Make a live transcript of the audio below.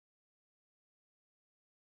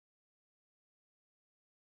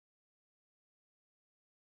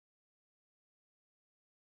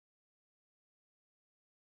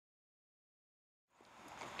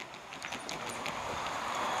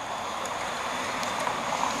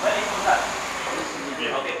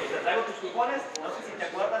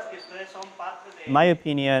In my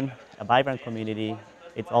opinion, a vibrant community,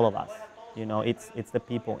 it's all of us. You know, it's the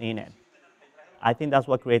people in it. I think that's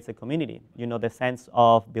what creates a community, you know, the sense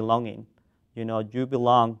of belonging. You know, you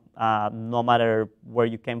belong no matter where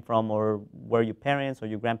you came from or where your parents or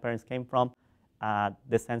your grandparents came from,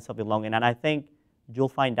 the sense of belonging. And I think you'll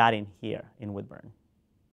find that in here, in Woodburn.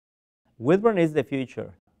 Woodburn is the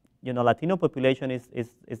future. You know, Latino population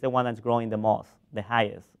is the one that's growing the most, the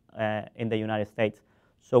highest in the United States.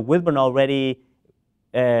 So Woodburn already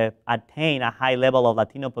attained a high level of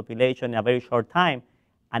Latino population in a very short time,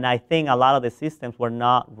 and I think a lot of the systems were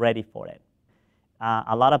not ready for it.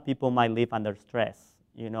 A lot of people might live under stress,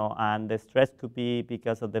 you know, and the stress could be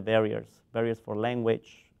because of the barriers for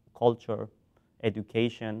language, culture,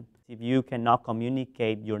 education. If you cannot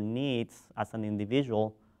communicate your needs as an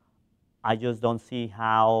individual, I just don't see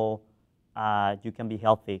how you can be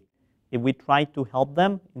healthy. If we try to help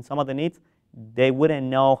them in some of the needs, they wouldn't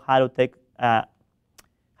know how to take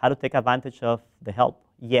advantage of the help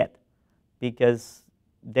yet, because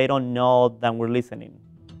they don't know that we're listening.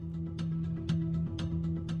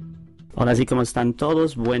 Hola, sí, ¿cómo están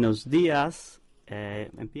todos? Buenos días.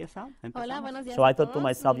 ¿Empieza? Hola, buenos días. So I thought to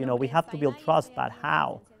myself, you know, we have to build trust, but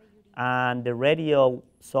how? And the radio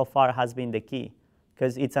so far has been the key,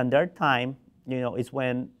 because it's on their time, you know, it's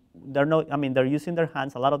when they're using their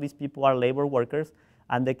hands. A lot of these people are labor workers,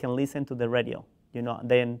 and they can listen to the radio, you know,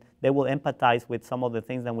 then they will empathize with some of the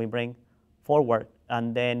things that we bring forward,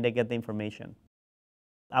 and then they get the information.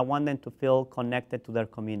 I want them to feel connected to their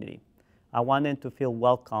community. I want them to feel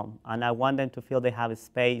welcome, and I want them to feel they have a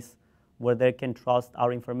space where they can trust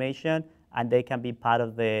our information and they can be part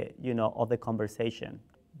of the, you know, of the conversation.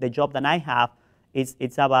 The job that I have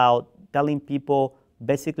it's about telling people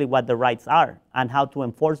basically what the rights are and how to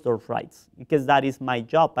enforce those rights, because that is my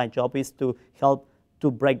job. My job is to help to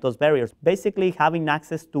break those barriers. Basically, having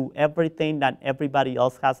access to everything that everybody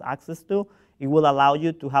else has access to, it will allow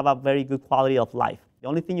you to have a very good quality of life. The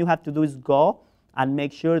only thing you have to do is go and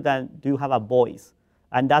make sure that you have a voice,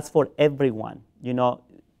 and that's for everyone. You know,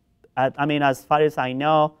 I mean, as far as I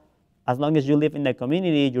know, as long as you live in the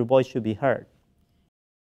community, your voice should be heard.